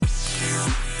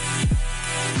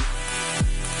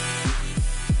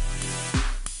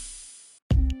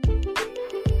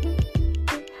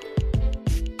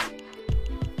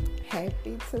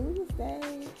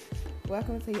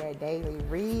Welcome to your daily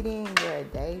reading.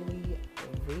 Today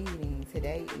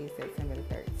is September the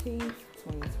 13th,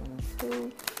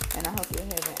 2022. And I hope you're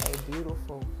having a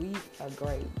beautiful week, a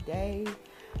great day.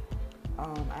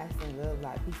 I send love,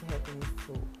 light, peace, and happiness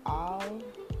to all.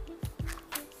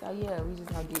 So yeah, we just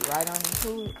gonna get right on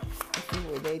into it and see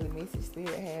what daily message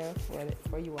Spirit have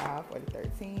for you all for the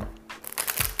 13th.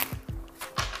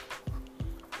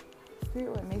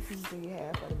 Spirit, what message do you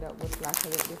have for the Dope Water Flock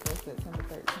Collective for September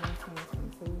 13th,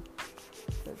 2022?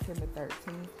 September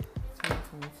 13th,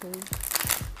 2022.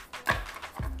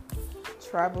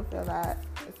 Travel feel like,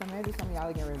 so maybe some of y'all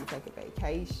are getting ready to take a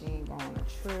vacation, go on a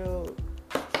trip.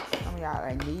 Some of y'all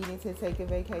are needing to take a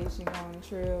vacation, go on a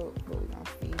trip, but we're gonna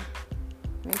see.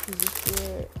 Message of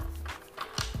Spirit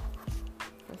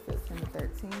for September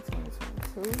 13th,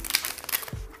 2022.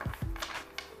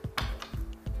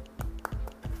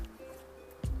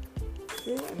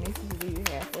 What message do you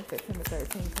have for September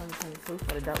 13, 2022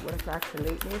 for the Dope Water Flock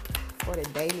Collective for the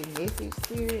daily message,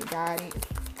 Spirit, guidance?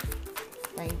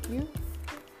 Thank you.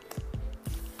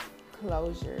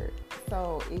 Closure.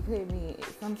 So it could be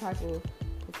some type of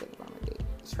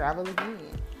travel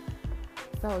again.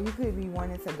 So you could be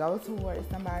wanting to go towards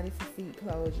somebody to seek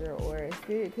closure, or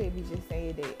Spirit could be just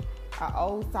saying that an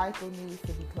old cycle needs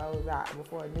to be closed out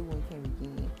before a new one can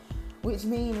begin. Which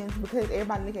means, because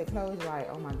everybody look at closure like,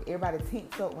 oh my, everybody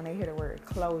tense up when they hear the word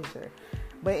closure.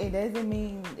 But it doesn't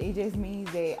mean, it just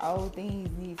means that old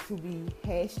things need to be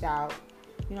hashed out,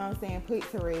 you know what I'm saying, put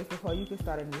to rest before you can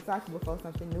start a new cycle, before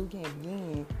something new can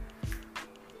begin.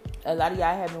 A lot of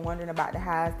y'all have been wondering about the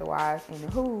highs, the whys, and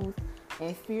the who's,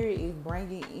 and Spirit is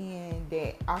bringing in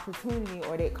that opportunity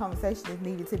or that conversation that's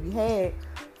needed to be had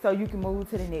so you can move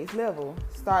to the next level,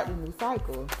 start the new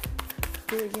cycle.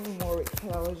 Spirit, give me more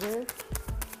closure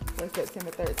for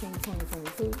September 13,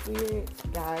 2022. Spirit,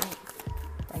 guidance.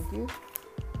 Thank you.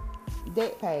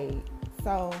 Debt paid.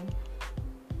 So,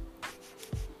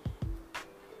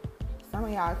 some of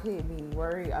y'all could be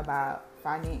worried about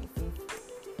finances.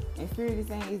 And Spirit is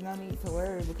saying there's no need to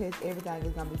worry because everything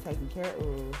is going to be taken care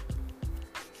of.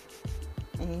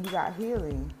 And then you got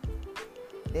healing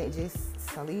that just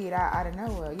slid out of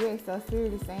nowhere. Yeah, so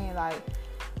Spirit is saying like,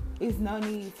 it's no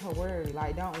need to worry.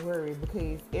 Like, don't worry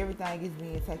because everything is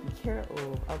being taken care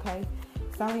of, okay?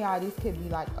 Some of y'all, this could be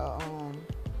like a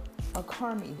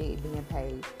karmic debt being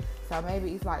paid. So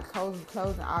maybe it's like closing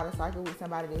out a cycle with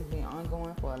somebody that's been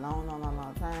ongoing for a long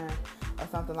time or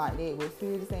something like that. But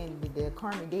Spirit is saying the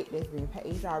karmic debt that's been paid,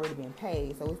 it's already been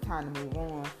paid. So it's time to move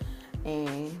on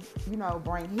and, you know,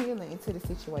 bring healing into the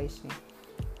situation.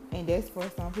 And that's for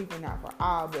some people, not for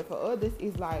all. But for others,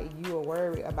 it's like you are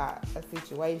worried about a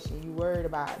situation. You worried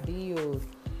about bills,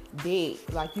 debt.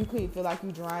 Like you could feel like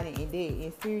you're drowning in debt.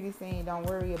 And Spirit is saying don't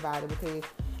worry about it because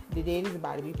the debt is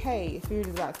about to be paid. Spirit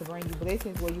is about to bring you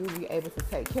blessings where you'll be able to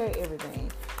take care of everything.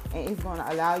 And it's going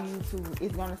to allow you to,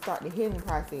 it's going to start the healing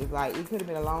process. Like it could have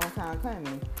been a long time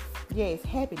coming. Yes,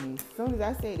 happiness. As soon as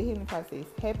I said the healing process,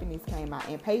 happiness came out.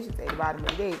 And patience at the bottom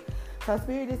of the deck. So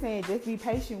Spirit is saying just be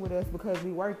patient with us because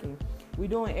we're working. We're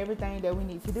doing everything that we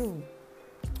need to do.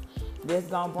 That's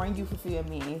going to bring you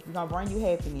fulfillment. It's going to bring you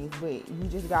happiness. But you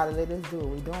just got to let us do what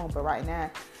we're doing. But right now,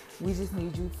 we just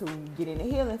need you to get in the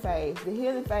healing phase. The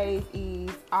healing phase is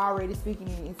already speaking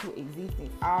it into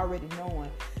existence. Already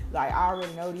knowing. Like, I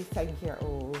already know this taken care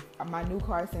of. My new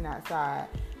car sitting outside.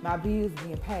 My bills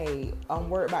being paid. I'm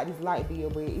worried about this light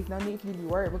bill, but it's no need for you to be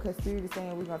worried because Spirit is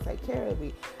saying we're going to take care of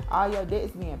it. All your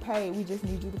debts being paid. We just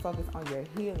need you to focus on your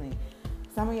healing.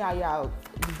 Some of y'all,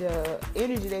 the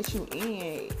energy that you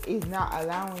in is not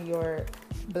allowing your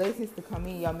blessings to come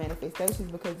in, your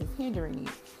manifestations, because it's hindering you.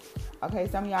 Okay,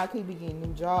 some of y'all could be getting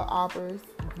new job offers.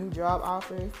 We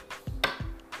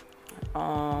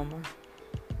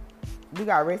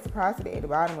got reciprocity at the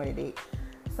bottom of the deck.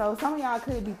 So some of y'all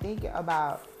could be thinking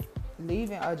about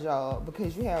leaving a job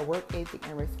because you have work ethic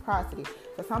and reciprocity.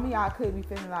 So some of y'all could be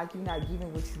feeling like you're not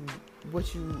giving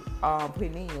what you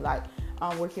putting in. Like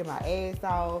I'm working my ass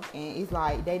off, and it's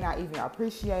like they not even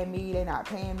appreciating me. They not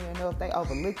paying me enough. They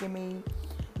overlooking me.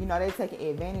 You know, they taking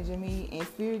advantage of me. And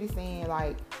Spirit is saying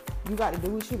like you got to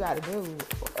do what you got to do,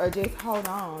 or just hold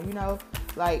on. You know,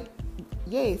 like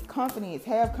yes, confidence.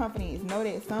 Have confidence. Know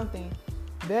that something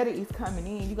better is coming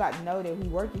in. You got to know that we're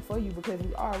working for you because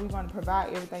we're going to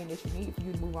provide everything that you need for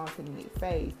you to move on to the next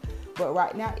phase. But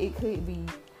right now, it could be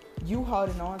you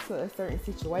holding on to a certain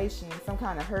situation, some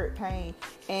kind of hurt, pain.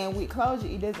 And with closure,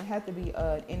 it doesn't have to be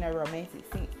in a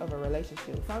romantic sense of a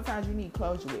relationship. Sometimes you need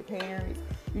closure with parents.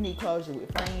 You need closure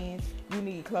with friends. You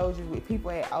need closure with people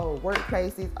at old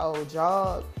workplaces, old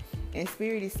jobs. And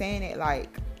Spirit is saying that like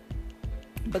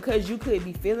because you could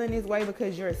be feeling this way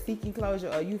because you're seeking closure,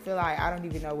 or you feel like, I don't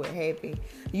even know what happened.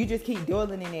 You just keep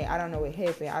dwelling in it. I don't know what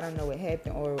happened. I don't know what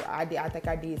happened. Or I think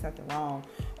I did something wrong,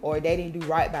 or they didn't do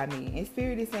right by me. And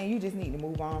Spirit is saying you just need to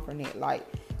move on from that. Like,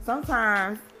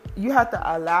 sometimes you have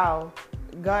to allow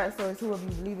God, source, whoever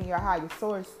you believe in, your higher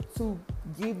source, to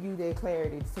give you that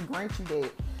clarity, to grant you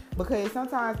that. Because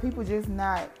sometimes people just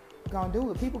not gonna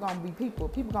do it. People gonna be people.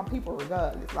 People gonna people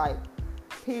regardless. Like,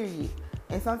 period.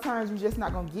 And sometimes you're just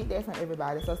not going to get that from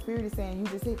everybody. So Spirit is saying you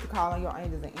just have to call on your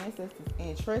angels and ancestors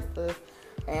and trust us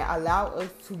and allow us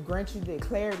to grant you the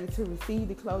clarity to receive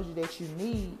the closure that you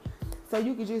need, so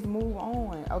you can just move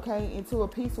on, okay, into a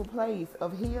peaceful place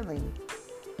of healing.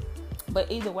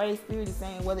 But either way, Spirit is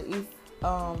saying whether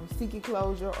it's seeking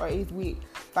closure or it's with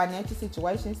financial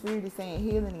situations, Spirit is saying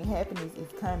healing and happiness is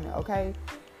coming, okay?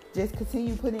 Just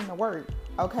continue putting in the work,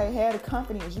 okay? Have the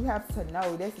confidence. You have to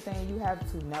know. That's the thing. You have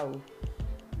to know.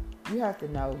 You have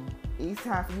to know. It's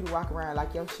time for you to walk around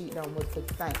like your shit don't look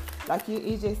the same. Like,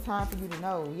 it's just time for you to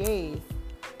know. Yes.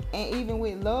 And even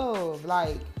with love,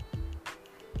 like,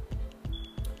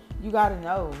 you gotta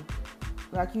know.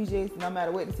 Like, you just, no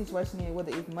matter what the situation is,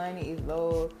 whether it's money, it's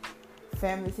love,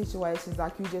 family situations,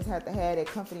 like, you just have to have that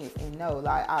confidence and know.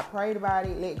 Like, I prayed about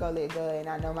it, let go, and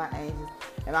I know my angels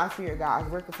and my spirit God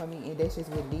is working for me, and that's just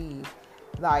what it is.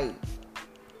 Like,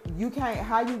 you can't,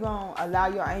 how you gonna allow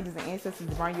your angels and ancestors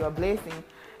to bring you a blessing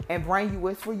and bring you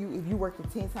what's for you if you working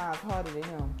 10 times harder than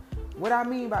them? What you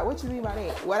mean by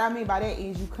that? What I mean by that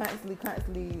is you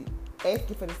constantly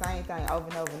asking for the same thing over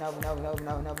and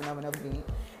over again.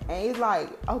 And it's like,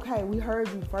 okay, we heard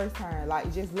you first time.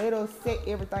 Like, just let us set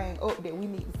everything up that we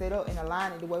need to set up and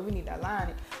align it the way we need to align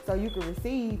it, so you can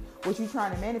receive what you're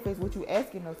trying to manifest, what you're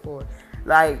asking us for.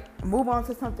 Like, move on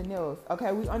to something else.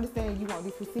 Okay, we understand you want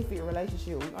this specific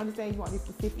relationship. We understand you want this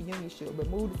specific unionship, but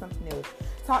move to something else.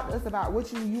 Talk to us about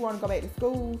what you want to go back to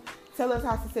school. Tell us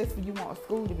how successful you want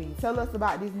school to be. Tell us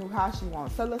about this new house you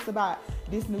want. Tell us about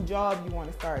this new job you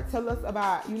want to start. Tell us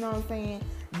about, you know what I'm saying,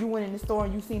 you went in the store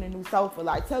and you seen a new sofa.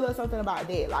 Like, tell us something about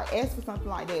that. Like, ask for something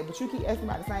like that. But you keep asking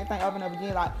about the same thing over and over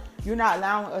again. Like, you're not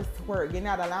allowing us to work. You're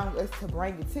not allowing us to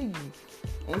bring it to you.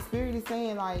 And Spirit is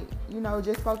saying, like, you know,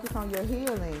 just focus on your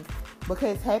healing,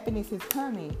 because happiness is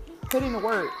coming. Put in the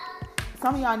work.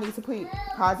 Some of y'all need to put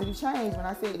positive change. When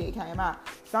I said that, it came out.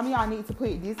 Some of y'all need to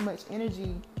put this much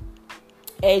energy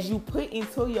as you put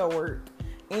into your work,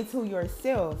 into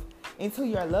yourself, into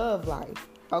your love life,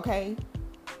 okay?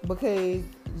 Because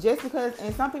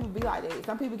and some people be like that.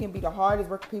 Some people can be the hardest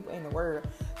working people in the world.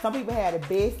 Some people have the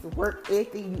best work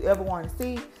ethic you ever want to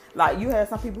see. Like, you have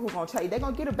some people who gonna tell you they're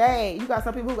gonna get a bag. You got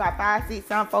some people who got 5, 6,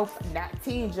 7, 4, not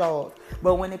 10 jobs.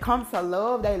 But when it comes to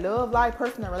love, they love life,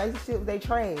 personal relationships, they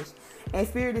trash. And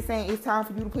Spirit is saying it's time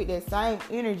for you to put that same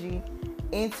energy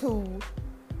into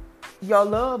your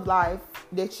love life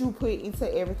that you put into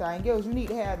everything else. You need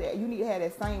to have that. You need to have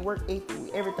that same work ethic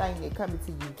with everything that comes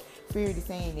to you. Spirit is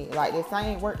saying that. Like, that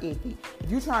same work ethic.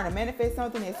 If you trying to manifest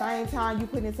something, at the same time you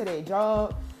put into that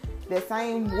job, the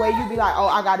same way you be like, oh,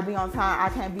 I got to be on time, I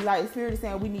can't be like. Spirit is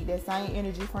saying we need that same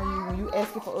energy from you when you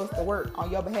asking for us to work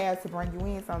on your behalf to bring you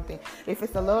in something. If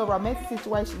it's a love romantic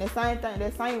situation, that same thing,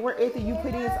 that same work ethic you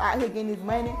put in out here getting this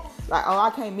money, like, oh,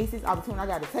 I can't miss this opportunity, I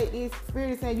got to take this.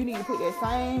 Spirit is saying you need to put that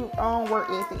same work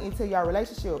ethic into your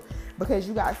relationship, because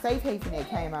you got safe haven that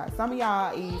came out. Some of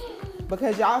y'all is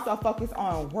because y'all so focused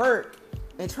on work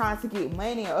and trying to get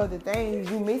money and other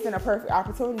things, you missing a perfect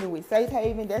opportunity with safe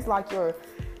haven. That's like your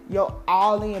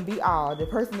all in be all, the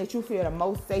person that you feel the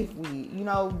most safe with. You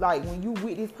know, like, when you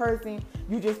with this person,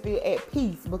 you just feel at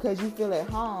peace because you feel at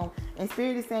home. And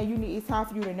Spirit is saying it's time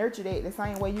for you to nurture that the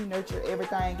same way you nurture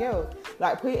everything else.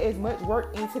 Like, put as much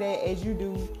work into that as you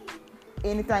do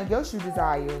anything else you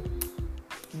desire,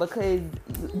 because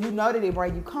you know that it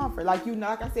brings you comfort. Like, you know,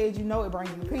 like I said, you know it brings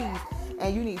you peace,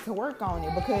 and you need to work on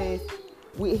it, because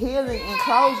with healing and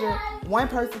closure, one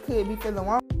person could be feeling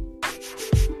wrong.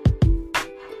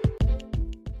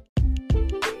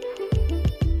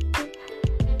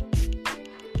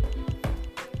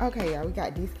 Okay, y'all, we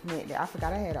got disconnected. I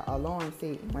forgot I had an alarm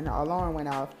set. When the alarm went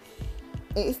off,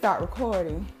 it stopped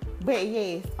recording. But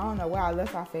yes, I don't know where I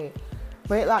left off at.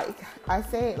 But like I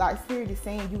said, like, Spirit is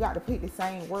saying you got to put the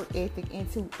same work ethic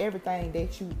into everything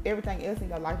else in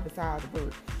your life besides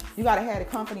work. You got to have the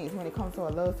confidence when it comes to a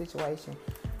love situation,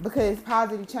 because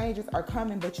positive changes are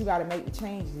coming, but you got to make the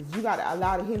changes. You got to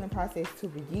allow the healing process to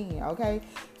begin, okay?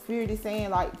 Spirit is saying,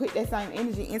 like, put that same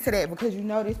energy into that, because you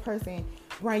know this person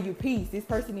bring you peace. This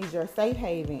person is your safe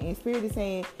haven. And Spirit is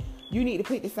saying you need to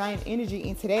put the same energy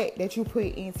into that you put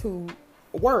into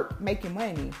work, making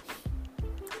money.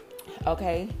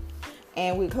 Okay?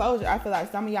 And with closure, I feel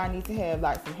like some of y'all need to have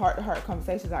like some heart-to-heart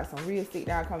conversations, like some real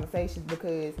sit-down conversations,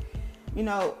 because, you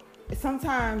know,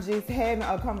 sometimes just having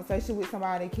a conversation with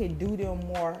somebody can do them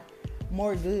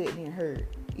more good than hurt.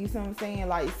 You see what I'm saying?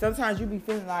 Like, sometimes you be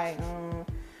feeling like,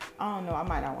 I don't know, I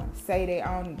might not want to say that,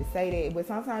 I don't need to say that, but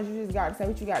sometimes you just got to say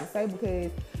what you got to say, because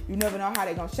you never know how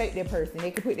they're going to shape that person.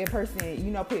 They could put that person,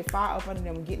 you know, put fire up under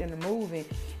them and get them to moving,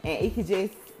 and it could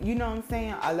just, you know what I'm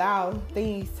saying, allow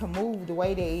things to move the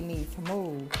way that it needs to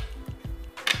move.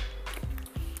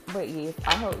 But yes,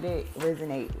 I hope that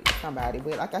resonates with somebody.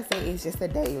 But like I said, it's just a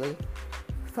daily.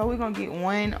 So we're going to get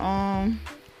one,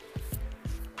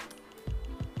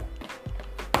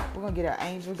 we're going to get our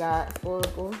angel guide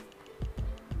oracle.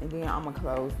 And then I'm going to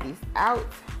close this out.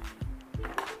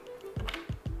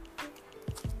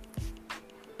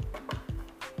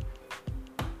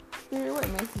 Spirit, what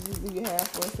messages do you have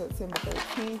for September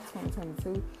 13th,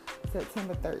 2022?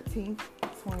 September 13th,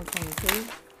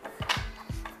 2022.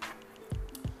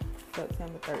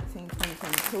 September 13th,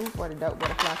 2022 for the Dope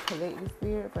Butterfly Collective,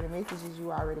 Spirit, for the messages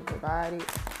you already provided.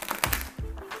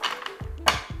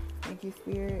 Thank you,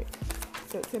 Spirit.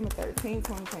 September 13th,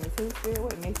 2022, Spirit,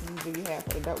 what messages do you have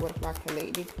for the Dope Butterfly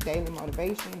Collective? Daily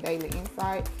motivation, daily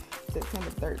insight. September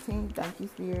 13th, thank you,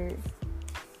 Spirit.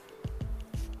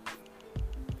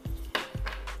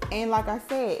 And like I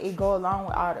said, it go along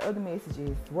with all the other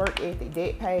messages. Work ethic,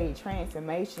 debt paid,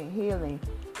 transformation, healing,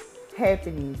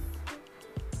 happiness,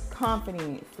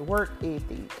 confidence, work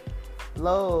ethic,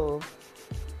 love,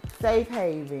 safe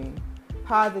haven,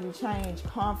 positive change,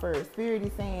 comfort. Spirit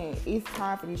is saying it's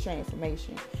time for this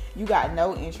transformation. You got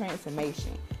no in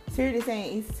transformation. Spirit is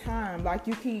saying it's time. Like,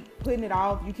 you keep putting it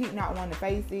off, you keep not wanting to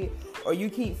face it, or you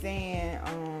keep saying,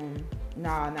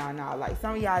 nah. Like,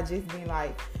 some of y'all just been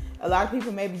like, a lot of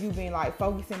people, maybe you've been like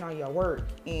focusing on your work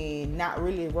and not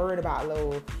really worried about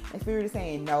love. And Spirit is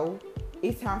saying, no,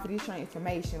 it's time for this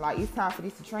transformation. Like, it's time for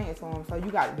this to transform. So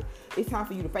you got to, it's time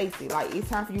for you to face it. Like, it's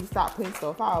time for you to stop putting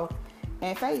stuff off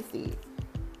and face it.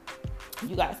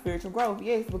 You got spiritual growth,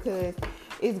 yes, because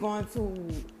it's going to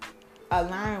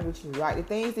align with you. Like, the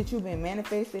things that you've been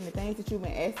manifesting, the things that you've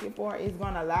been asking for, is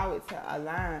going to allow it to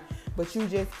align. But you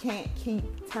just can't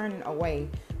keep turning away.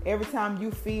 Every time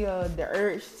you feel the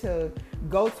urge to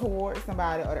go towards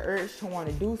somebody or the urge to want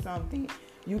to do something,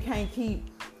 you can't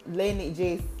keep letting it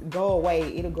just go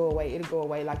away. It'll go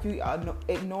away. Like, you are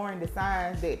ignoring the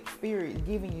signs that Spirit is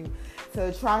giving you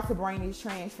to try to bring this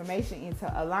transformation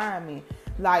into alignment.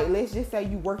 Like, let's just say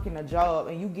you working a job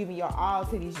and you giving your all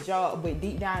to this job, but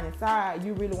deep down inside,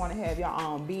 you really want to have your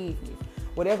own business.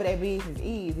 Whatever that business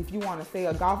is. If you want to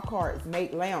sell golf carts,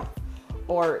 make lamps,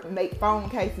 or make phone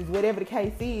cases, whatever the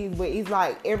case is. But it's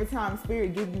like, every time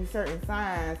Spirit gives you certain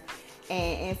signs,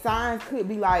 and signs could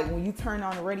be like, when you turn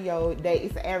on the radio,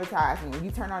 it's an advertisement. When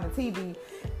you turn on the TV,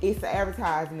 it's an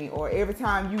advertisement. Or every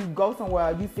time you go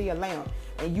somewhere, you see a lamp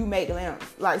and you make lamps.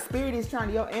 Like, Spirit is trying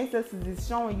to, your ancestors is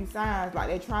showing you signs. Like,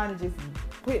 they're trying to just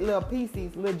put little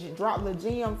pieces, drop little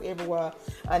gems everywhere,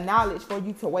 a knowledge for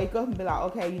you to wake up and be like,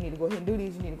 okay, you need to go ahead and do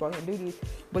this, you need to go ahead and do this.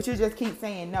 But you just keep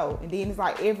saying no. And then it's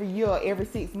like every year, every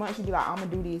 6 months, you be like, I'm going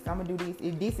to do this, I'm going to do this.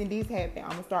 If this and this happen, I'm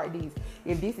going to start this.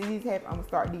 If this and this happen, I'm going to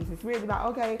start this. And Spirit be like,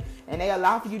 okay. And they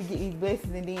allow for you to get these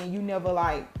blessings, and then you never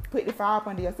like put the fire up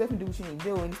under yourself and do what you need to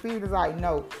do. And the Spirit is like,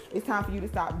 no, it's time for you to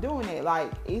stop doing it.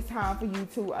 Like, it's time for you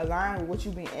to align with what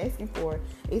you've been asking for.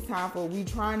 It's time for, we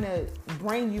trying to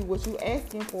bring you what you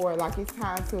asking for. Like, it's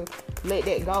time to let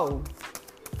that go,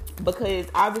 because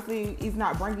obviously it's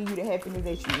not bringing you the happiness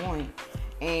that you want.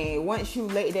 And once you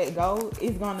let that go,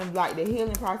 it's gonna, like, the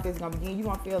healing process is gonna begin. You're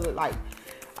gonna feel it like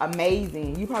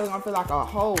amazing. You probably gonna feel like a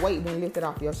whole weight being lifted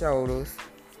off your shoulders.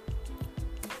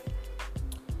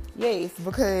 Yes,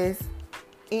 because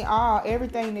in all,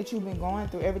 everything that you've been going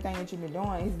through, everything that you've been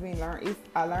doing, it's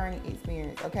a learning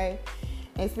experience, okay?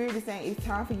 And Spirit is saying it's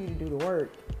time for you to do the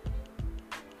work.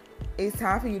 It's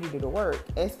time for you to do the work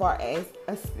as far as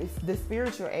the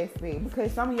spiritual aspect.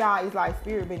 Because some of y'all, is like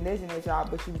Spirit been nudging at y'all,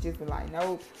 but you just been like,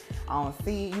 nope, I don't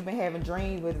see it. You've been having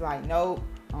dreams, but it's like, nope,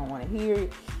 I don't want to hear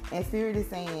it. And Spirit is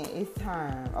saying it's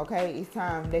time, okay? It's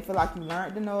time. They feel like you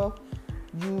learned enough.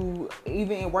 You,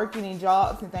 even working in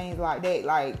jobs and things like that,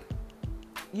 like,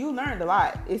 you learned a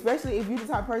lot. Especially if you're the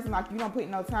type of person, like, you don't put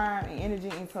no time and energy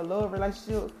into love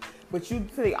relationships, but you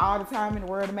take all the time in the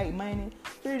world to make money.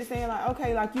 Spirit is saying, like,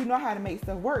 okay, like, you know how to make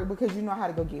stuff work because you know how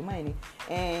to go get money.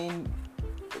 And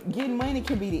getting money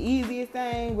can be the easiest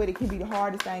thing, but it can be the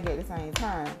hardest thing at the same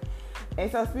time.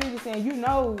 And so Spirit is saying, you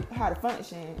know how to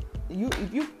function.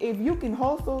 if you can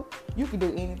hustle, you can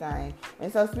do anything.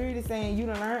 And so Spirit is saying you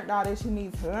done learned all that you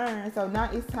need to learn. So now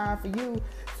it's time for you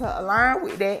to align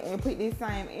with that and put this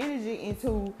same energy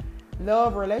into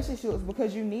love relationships,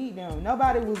 because you need them.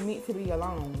 Nobody was meant to be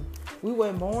alone. We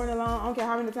weren't born alone. I don't care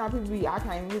how many times people be, I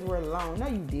can't use the word alone. No,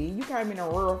 you did. You came in a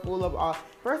world full of,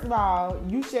 first of all,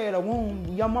 you shared a womb.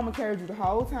 Your mama carried you the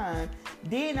whole time.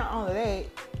 Then not only that,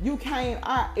 you came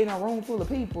out in a room full of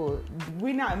people.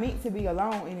 We're not meant to be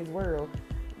alone in this world.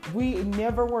 We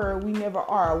never were. We never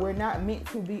are. We're not meant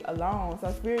to be alone.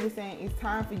 So Spirit is saying it's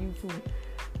time for you to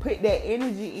put that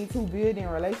energy into building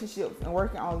relationships and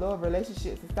working on love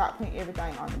relationships and stop putting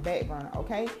everything on the back burner,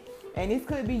 okay? And this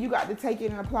could be you got to take it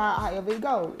and apply it however it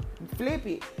goes. Flip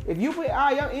it. If you put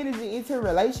all your energy into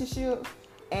relationships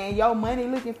and your money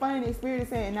looking funny, the Spirit is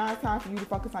saying now it's time for you to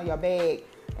focus on your bag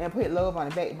and put love on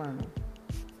the back burner.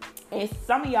 And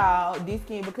some of y'all, this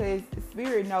can, because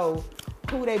Spirit knows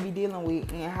who they be dealing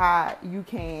with and how you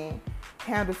can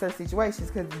handle certain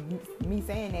situations. Because me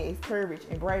saying that is courage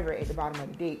and bravery at the bottom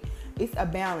of the deck. It's a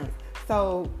balance.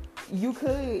 So you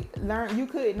could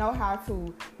know how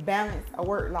to balance a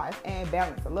work life and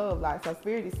balance a love life. So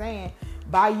Spirit is saying,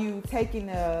 by you taking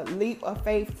a leap of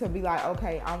faith to be like,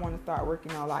 okay, I want to start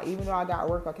working on, like, even though I got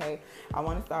work, okay, I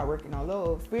want to start working on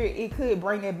love. Spirit, it could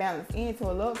bring that balance into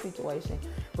a love situation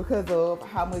because of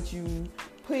how much you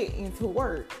put into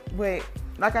work. But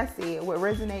like I said, what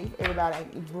resonates for everybody,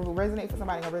 resonate for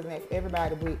somebody, gonna resonate for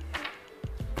everybody. But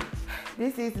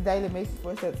this is the daily message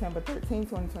for September 13,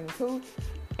 2022.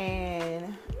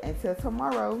 And until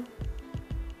tomorrow,